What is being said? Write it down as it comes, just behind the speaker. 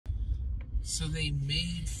So they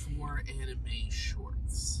made 4 anime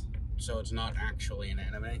shorts. So it's not actually an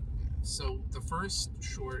anime? So the first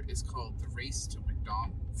short is called The Race to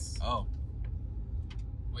McDonald's. Oh.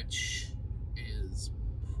 Which is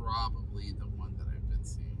probably the one that I've been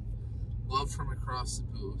seeing. Love from Across the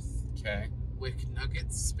Booth. Okay. Wick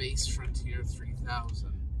Nuggets Space Frontier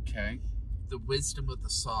 3000. Okay. The Wisdom of the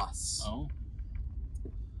Sauce. Oh.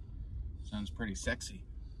 Sounds pretty sexy.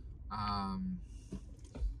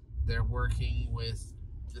 They're working with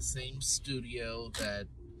the same studio that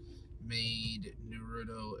made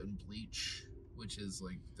Naruto and Bleach, which is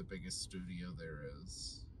like the biggest studio there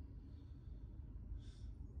is.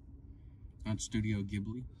 Not Studio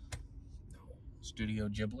Ghibli? No. Studio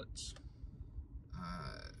Giblets?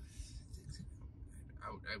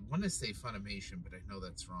 I want to say Funimation, but I know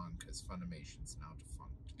that's wrong because Funimation's now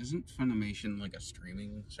defunct. Isn't Funimation like a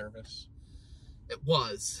streaming service? It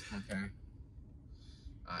was. Okay.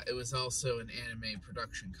 It was also an anime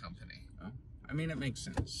production company. Oh, I mean, it makes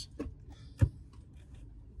sense. Do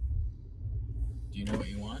you know what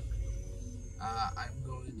you want? I'm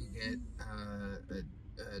going to get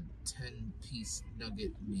a 10-piece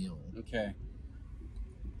nugget meal. Okay.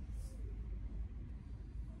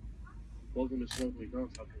 Welcome to Smoke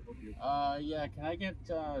McDonald's. How can I help you? Yeah, can I get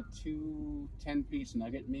 2 10-piece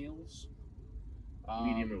nugget meals?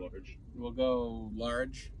 Medium or large? We'll go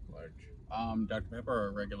large. Large. Dr. Pepper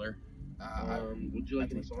or regular? Would you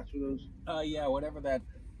like any sauce for those? Yeah, whatever that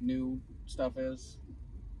new stuff is.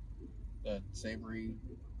 The savory,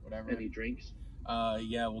 whatever. Any drinks?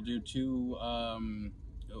 Yeah, we'll do 2,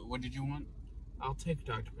 what did you want? I'll take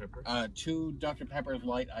Dr. Pepper. 2 Dr. Pepper's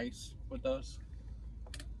light ice with those.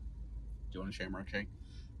 Do you want a Shamrock Shake?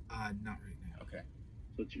 Not right now. Okay.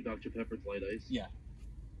 So 2 Dr. Pepper's light ice? Yeah.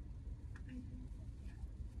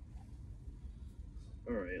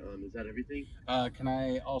 Alright, is that everything? Can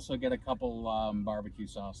I also get a couple barbecue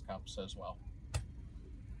sauce cups as well?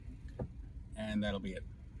 And that'll be it.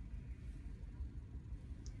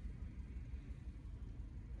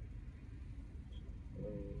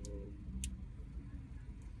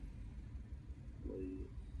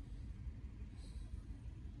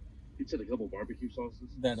 You said a couple barbecue sauces?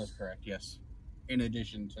 That is correct, yes. In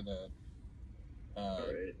addition to the,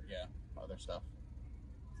 Alright. yeah, other stuff.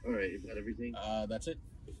 Alright, is that everything? That's it.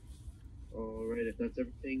 Alright, if that's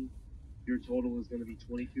everything, your total is going to be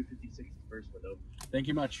 $22.56 the first window. Thank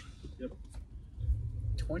you much. Yep.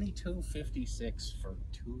 $22.56 for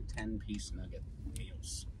 2 10-piece nugget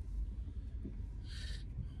meals.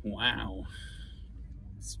 Wow.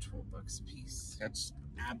 It's $12 a piece. That's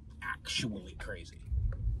actually crazy.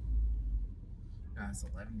 It's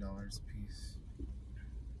 $11 a piece.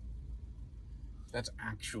 That's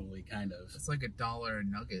actually kind of... It's like $1 a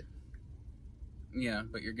nugget. Yeah,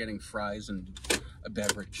 but you're getting fries and a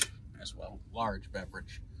beverage as well. Large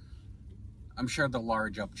beverage. I'm sure the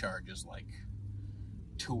large upcharge is like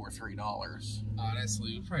 $2 or $3.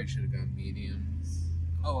 Honestly, we probably should have gone mediums.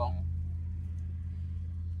 Oh well.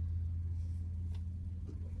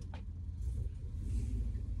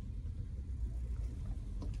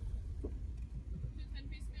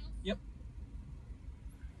 Yep.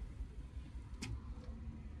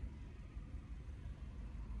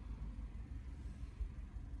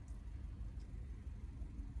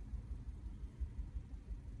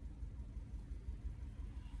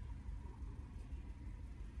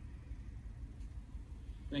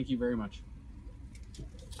 Thank you very much.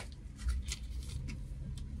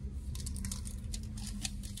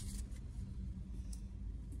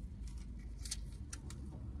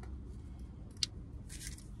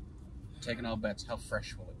 Taking all bets, how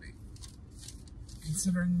fresh will it be?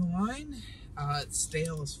 Considering the line, it's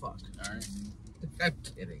stale as fuck. Alright. I'm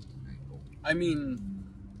kidding. I mean,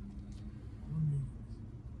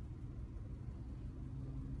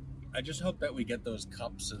 I just hope that we get those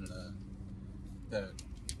cups and the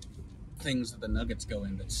things that the nuggets go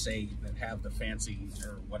in that say, that have the fancy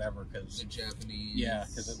or whatever, because The Japanese. yeah,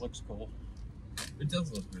 because it looks cool. It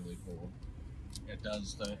does look really cool. It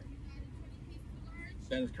does. That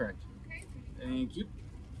is correct. Thank you.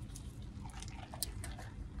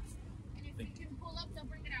 And if you can pull up, they'll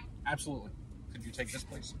bring it out. Absolutely. Could you take this,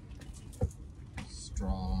 please?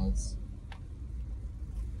 Straws.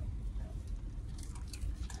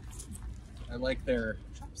 I like their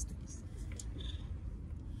Chopsticks.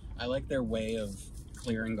 I like their way of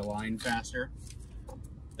clearing the line faster.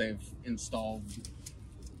 They've installed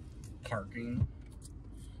parking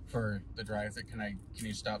for the drive-thru. Can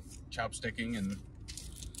you stop chopsticking? And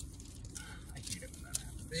I hate it when that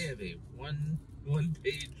happens. They have a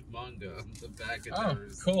one-page manga on the back of Oh,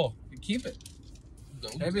 theirs. cool. You keep it.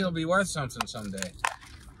 Don't Maybe it'll be worth something someday.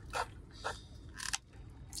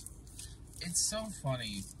 it's so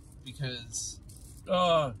funny because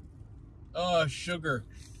sugar.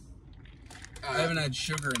 I haven't had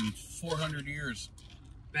sugar in 400 years.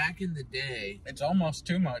 Back in the day, It's almost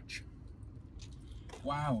too much.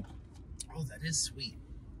 Wow. oh, that is sweet.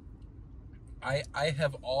 I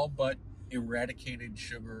have all but eradicated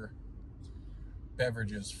sugar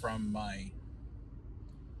beverages from my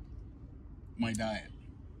diet.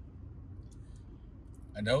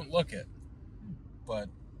 I don't look it, but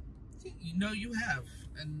You know you have,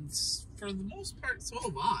 and for the most part, so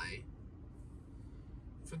have I.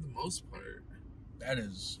 For the most part, that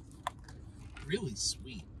is really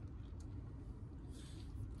sweet.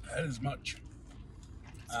 much.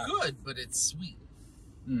 It's good, but it's sweet.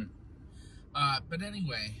 But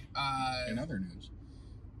anyway, In other news,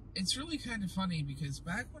 it's really kind of funny because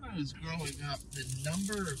back when I was growing up, the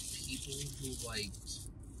number of people who liked,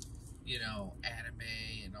 you know,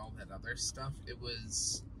 anime and all that other stuff, it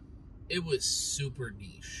was super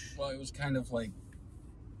niche. well, it was kind of like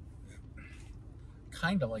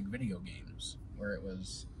video games, where it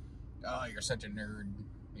was, oh, you're such a nerd,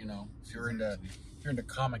 you know. If you're into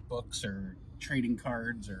comic books or trading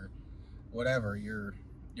cards or whatever, you're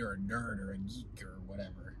a nerd or a geek or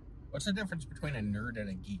whatever. What's the difference between a nerd and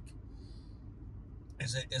a geek?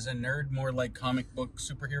 Is a nerd more like comic book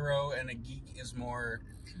superhero, and a geek is more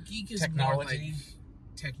technology? More like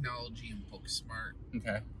technology and book smart.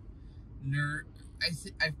 Okay. Nerd,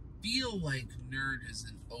 I feel like nerd is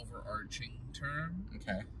an overarching term.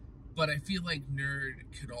 Okay. But I feel like nerd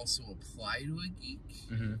could also apply to a geek.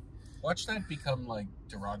 Mm-hmm. Watch that become like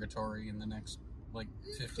derogatory in the next like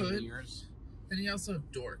 15 years. Then you also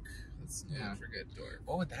have dork. Let's not forget dork.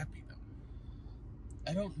 What would that be though?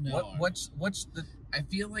 I don't know. What's the? I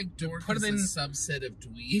feel like dork put is it in a subset of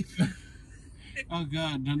dweeb. Oh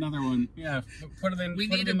God, another one. Yeah, put it in. We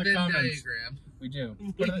put need it in a the Venn comments. diagram. We do.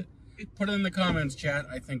 Put it in the comments, chat.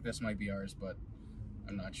 I think this might be ours, but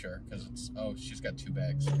I'm not sure because it's. Oh, she's got 2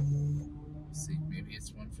 bags. Let's see, maybe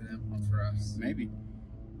it's one for them, one for us. Maybe.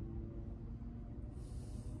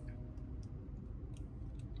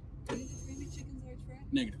 Are you the creamy chickens large fry?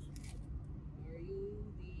 Negative. Are you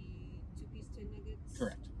the 2-piece 10 nuggets?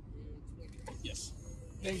 Correct. It's white rice. Yes.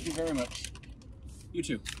 Thank you very much. You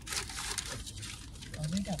too. Oh,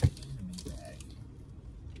 they got the anime bag.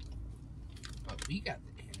 But we got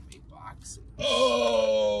the anime box.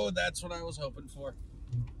 Oh, that's what I was hoping for.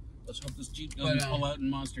 Let's hope this Jeep doesn't But, pull out and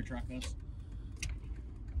monster truck us.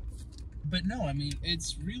 But no, I mean,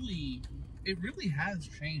 it really has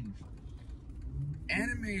changed.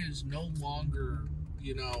 Anime is no longer,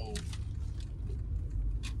 you know,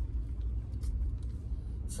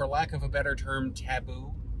 For lack of a better term,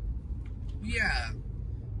 taboo. yeah,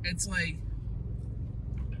 it's like,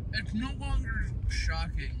 it's no longer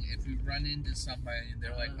shocking if you run into somebody and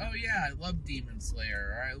they're like, oh yeah, I love Demon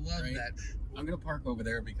Slayer, or I love Right. that, I'm gonna park over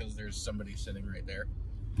there because there's somebody sitting right there.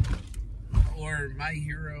 or My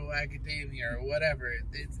Hero Academia, or whatever.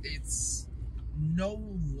 It's no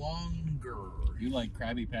longer. You like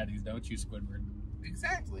Krabby Patties, don't you, Squidward?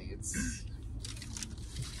 Exactly, it's...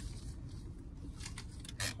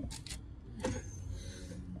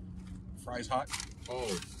 Fries hot?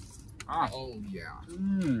 Oh. Ah. Oh, yeah.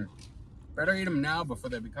 Mmm. Better eat them now before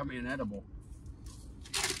they become inedible.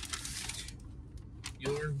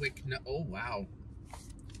 Your Wick... Oh, wow.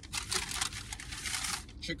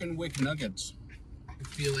 Chicken Wick Nuggets. I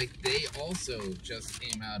feel like they also just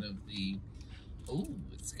came out of the... Oh,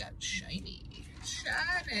 it's got shiny.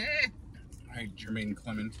 Shiny! Alright, Jermaine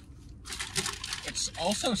Clement. It's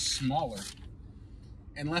also smaller.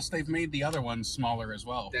 Unless they've made the other ones smaller as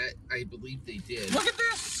well. That, I believe they did. Look at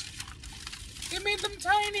this! They made them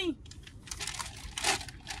tiny!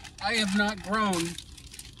 I have not grown.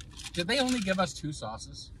 Did they only give us 2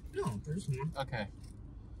 sauces? No, there's one. Okay.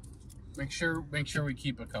 Make sure we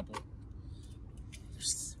keep a couple.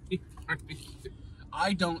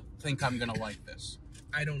 I don't think I'm gonna like this.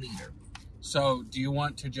 I don't either. So, do you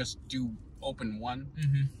want to just open one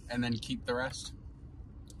Mm-hmm. and then keep the rest?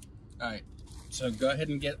 Alright. So go ahead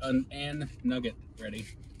and get an nugget ready.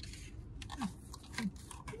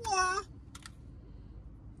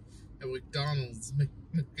 At McDonald's,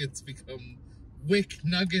 McNuggets become Wick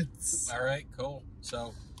Nuggets. Alright, cool.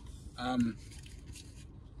 So,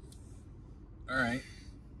 alright.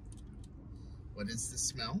 What is the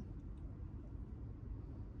smell?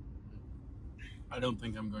 I don't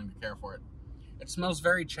think I'm going to care for it. It smells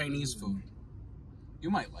very Chinese food. You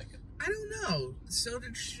might like it. I don't know. So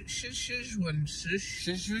did Shish.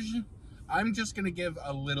 I'm just going to give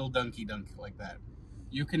a little dunky dunk like that.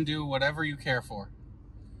 You can do whatever you care for.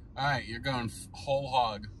 Alright, you're going whole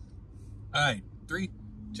hog. Alright, 3,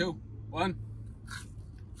 2, One.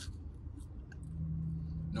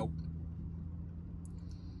 Nope.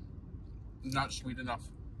 Not sweet enough.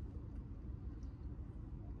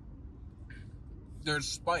 There's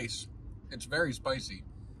spice. It's very spicy.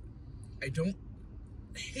 I don't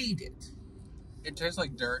hate it. It tastes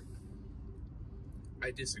like dirt.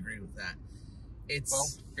 I disagree with that. Well,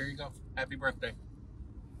 here you go. Happy birthday.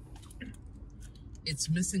 It's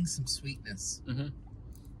missing some sweetness. Mm-hmm.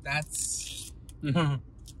 That's...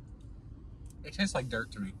 It tastes like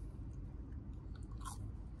dirt to me.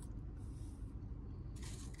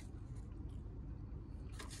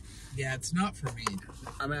 Yeah, it's not for me.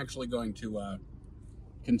 I'm actually going to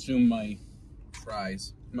consume my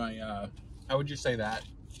Fries. how would you say that?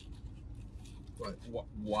 What?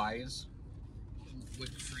 Wise? Wick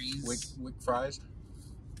freeze? Wick fries?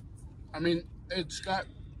 I mean, it's got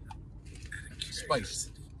spice.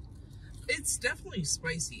 It's definitely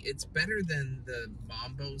spicy. It's better than the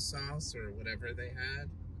mambo sauce or whatever they had.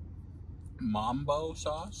 Mambo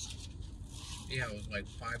sauce? Yeah, it was like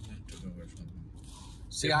 5 months ago or something.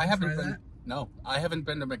 See, Did I you haven't try been. that? No, I haven't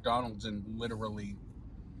been to McDonald's in literally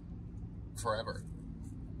forever.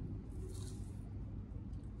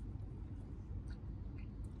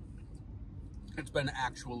 It's been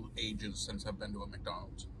actual ages since I've been to a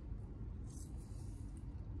McDonald's.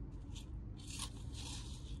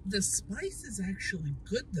 The spice is actually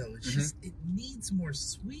good though. It's just it needs more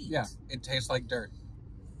sweet. Yeah, it tastes like dirt.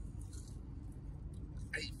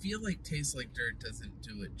 I feel like Tastes Like Dirt doesn't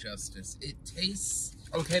do it justice. It tastes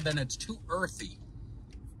Okay, then it's too earthy.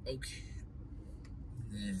 okay.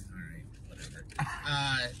 Alright, whatever.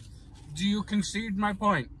 Do you concede my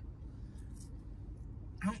point?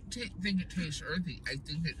 I don't think it tastes earthy. I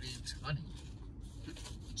think it needs honey.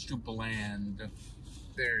 It's too bland.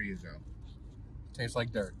 There you go. Tastes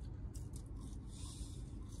like dirt.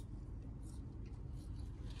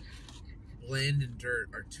 Bland and dirt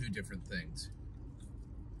are two different things.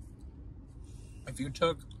 If you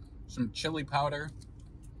took some chili powder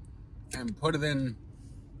and put it in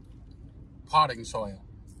potting soil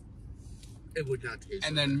It would not taste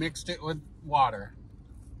and like then mixed it with water,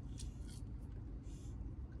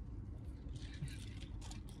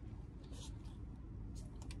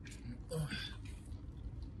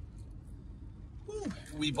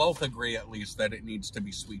 we both agree at least that it needs to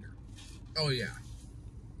be sweeter. Oh yeah.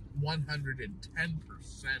 110%.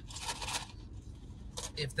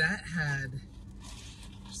 If that had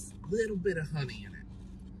just a little bit of honey in it,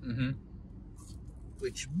 Mm-hmm.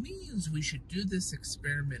 which means we should do this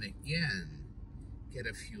experiment again. Get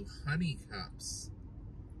a few honey cups.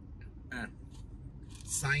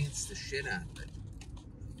 Science the shit out of it.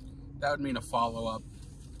 That would mean a follow-up.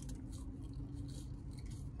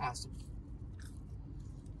 Awesome.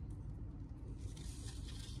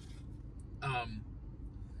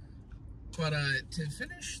 But to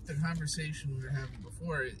finish the conversation we were having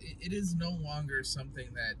before, it is no longer something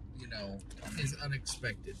that, you know, is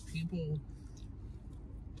unexpected. People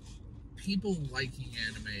liking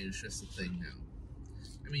anime is just a thing now.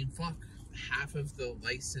 I mean, fuck, half of the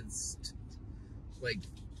licensed, like,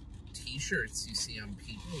 t-shirts you see on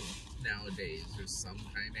people nowadays are some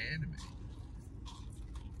kind of anime.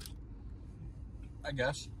 I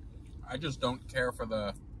guess. I just don't care for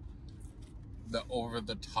the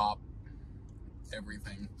over-the-top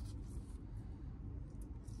everything.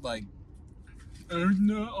 Like, they're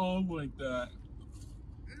not all like that.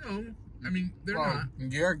 No, I mean, they're Well,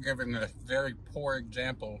 not. You're giving a very poor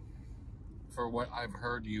example for what I've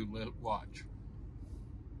heard you watch.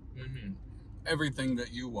 Mm-hmm. Everything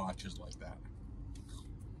that you watch is like that.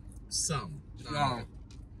 Some. Not No. all.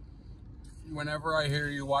 Whenever I hear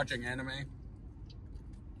you watching anime,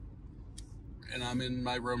 and I'm in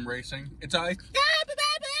my room racing, it's like...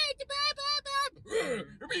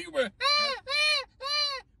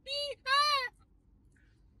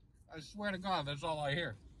 I swear to God, that's all I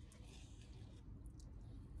hear.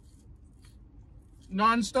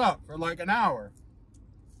 Non-stop for like an hour.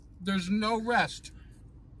 There's no rest.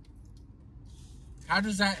 How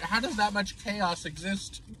does that much chaos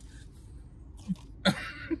exist?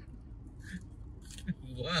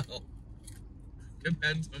 Well,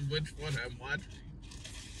 depends on which one I'm watching.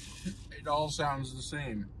 It all sounds the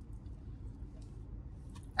same.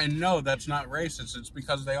 And no, that's not racist. It's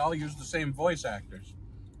because they all use the same voice actors.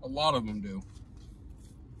 A lot of them do.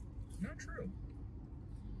 Not true.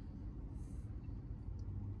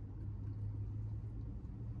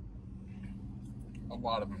 A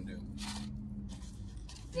lot of them do.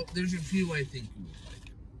 Well, there's a few I think you would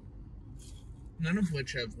like. None of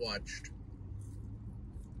which I've watched.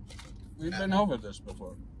 We've been over this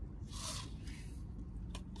before.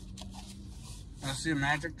 Want to see a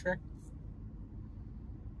magic trick?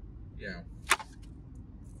 Yeah.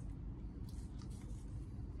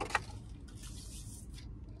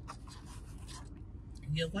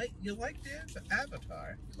 You like the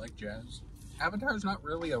Avatar? You like jazz? Avatar's not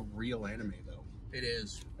really a real anime, though. It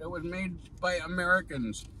is. It was made by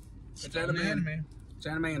Americans. It's anime. It's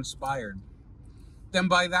anime inspired. Then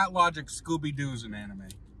by that logic, Scooby-Doo's an anime.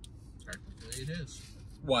 Technically, it is.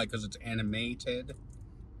 Why? Because it's animated?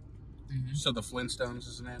 Mm-hmm. So the Flintstones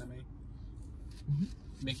is an anime? Mm-hmm.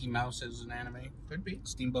 Mickey Mouse is an anime? Could be.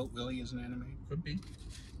 Steamboat Willie is an anime? Could be.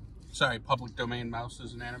 Sorry, Public Domain Mouse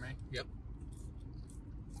is an anime? Yep.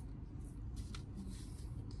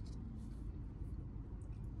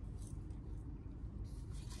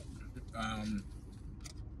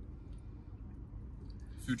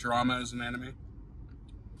 Futurama is an anime?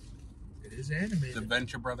 It is animated. The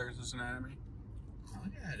Venture Brothers is an anime? Oh,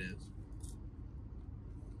 yeah, it is.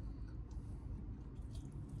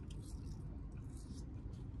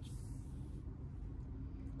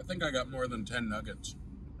 I think I got more than 10 nuggets.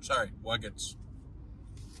 Sorry, wuggets.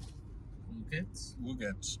 Woogets?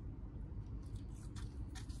 Woogets.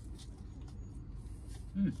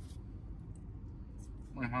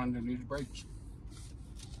 My Honda needs brakes.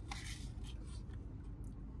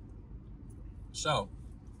 So,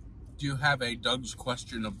 do you have a Doug's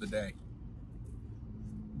question of the day?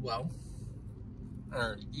 Well,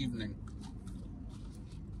 Or evening?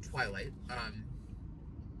 Twilight.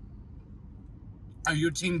 Are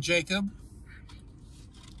you Team Jacob?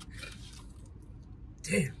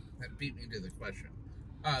 Damn, that beat me to the question.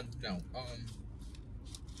 No.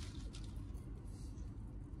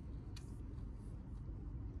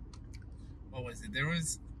 What was it?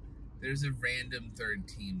 There's a random third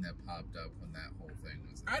team that popped up when that whole thing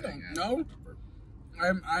was. I don't know.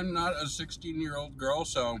 I'm not a 16-year-old girl,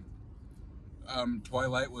 so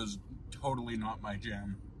Twilight was totally not my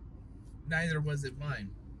jam. Neither was it mine.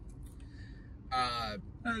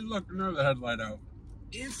 Hey, look, another headlight out.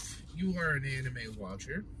 If you are an anime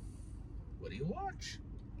watcher, what do you watch?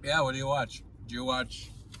 Yeah, what do you watch? Do you watch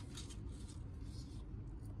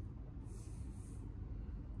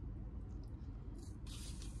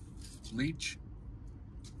Bleach?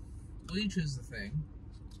 Bleach is the thing.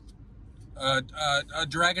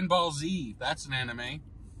 Dragon Ball Z. That's an anime. I'm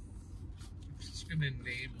just gonna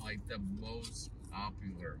name like the most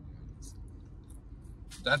popular ones.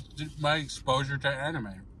 That's my exposure to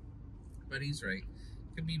anime. But he's right.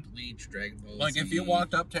 It could be Bleach, Dragon Ball Like, Z. if you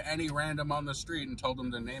walked up to any random on the street and told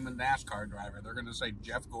them to name a NASCAR driver, they're going to say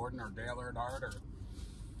Jeff Gordon or Dale Earnhardt or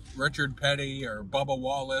Richard Petty or Bubba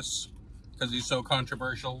Wallace because he's so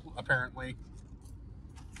controversial, apparently.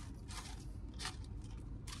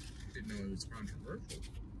 Didn't know it was controversial.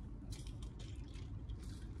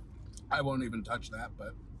 I won't even touch that,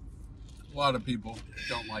 but a lot of people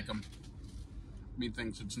don't like him.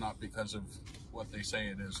 Methinks it's not because of what they say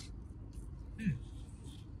it is.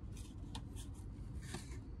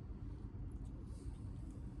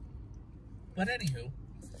 But anywho,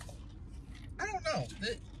 I don't know.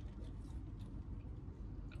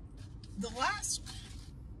 The last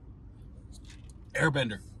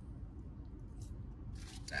Airbender.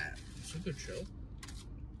 it's a good show.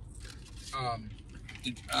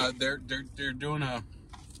 They're doing a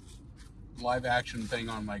live action thing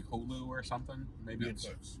on like Hulu or something. Maybe Netflix.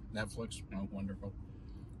 It's Netflix. Oh, wonderful.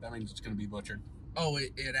 That means it's going to be butchered. Oh,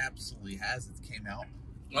 it absolutely has. It came out.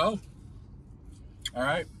 Oh, all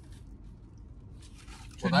right.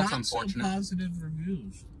 Well, that's unfortunate. So positive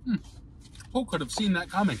reviews. Who could have seen that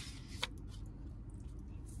coming?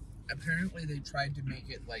 Apparently, they tried to make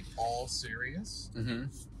it like all serious, Mm-hmm.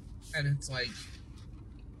 and it's like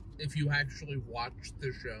if you actually watch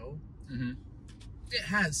the show, Mm-hmm. it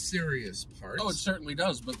has serious parts. Oh, it certainly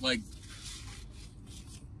does, but like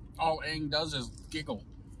all Aang does is giggle.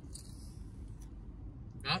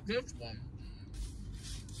 Not this one.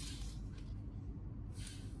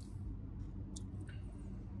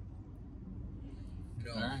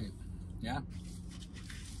 No. All right. Yeah.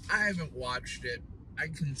 I haven't watched it. I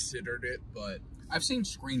considered it, but I've seen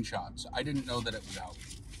screenshots. I didn't know that it was out.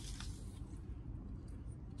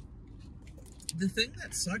 the thing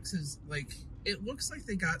that sucks is, like, it looks like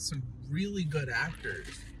they got some really good actors.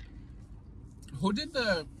 Who did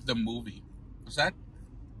the movie? Was that?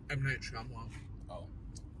 M. Night Shyamalan. Oh.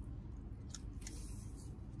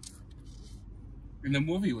 And the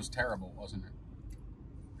movie was terrible, wasn't it?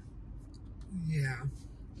 Yeah.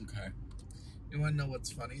 Okay. You want to know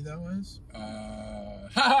what's funny, though, is?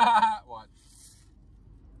 What?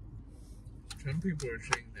 Some people are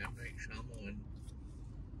saying that M. Night Shyamalan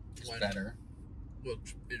It's one better.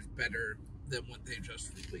 is better than what they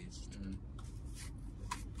just released.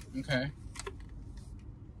 Okay.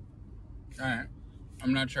 Alright.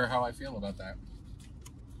 I'm not sure how I feel about that.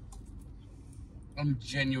 I'm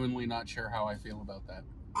genuinely not sure how I feel about that.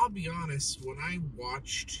 I'll be honest, when I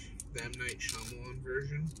watched the M. Night Shyamalan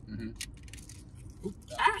version...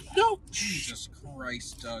 No! Jesus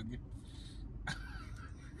Christ, Doug.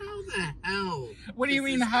 How the hell? What do you does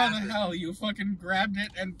mean, this how happen? the hell? You fucking grabbed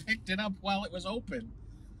it and picked it up while it was open.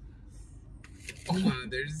 Hold on,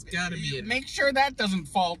 there's gotta be a... Make sure that doesn't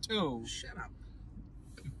fall, too. Shut up.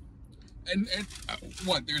 And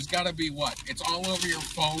what? There's gotta be what? It's all over your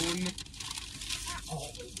phone?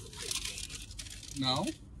 All over my phone. No?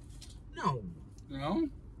 No. No?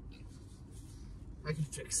 I can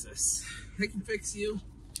fix this. I can fix you.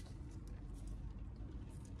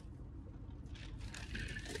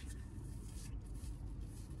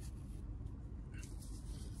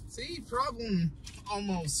 See, problem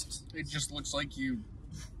almost. It just looks like you...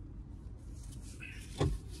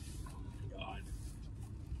 God.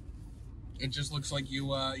 It just looks like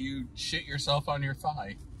you, you shit yourself on your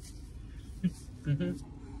thigh.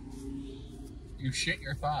 You shit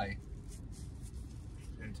your thigh.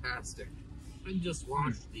 Fantastic. I just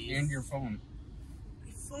washed these. And your phone.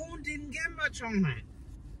 My phone didn't get much on it.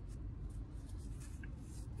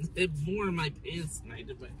 It more in my pants than I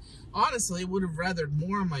did. But honestly, I would have rather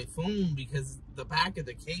more on my phone because the back of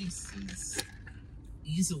the case is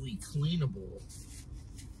easily cleanable.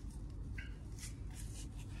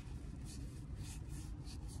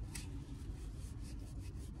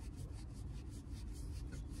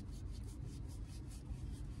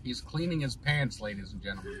 He's cleaning his pants, ladies and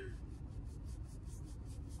gentlemen.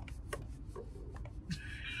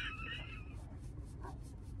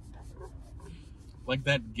 Like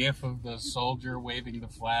that gif of the soldier waving the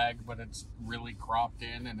flag, but it's really cropped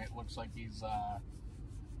in, and it looks like he's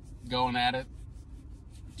going at it,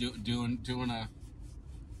 doing a.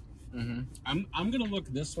 I'm gonna look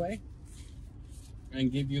this way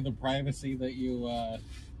and give you the privacy that you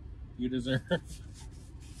you deserve.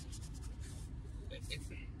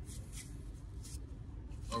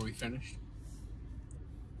 Are we finished?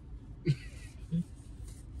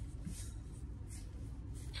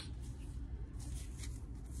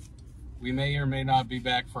 We may or may not be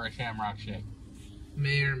back for a Shamrock Shake.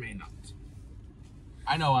 May or may not.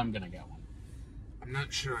 I know I'm gonna get one. I'm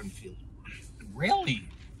not sure I'm feeling one. Really?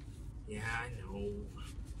 Yeah, I know.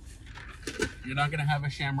 You're not gonna have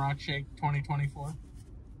a Shamrock Shake 2024?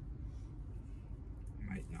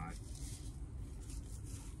 Might not.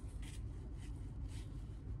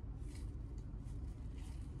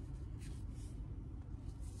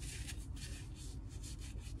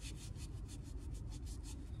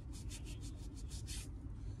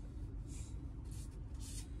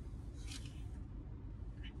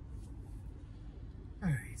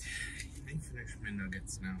 Alright, I finished my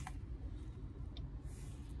nuggets now.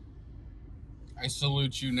 I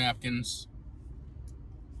salute you, napkins.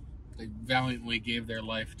 They valiantly gave their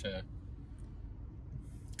life to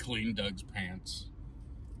clean Doug's pants.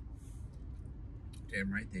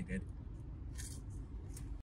 Damn right they did.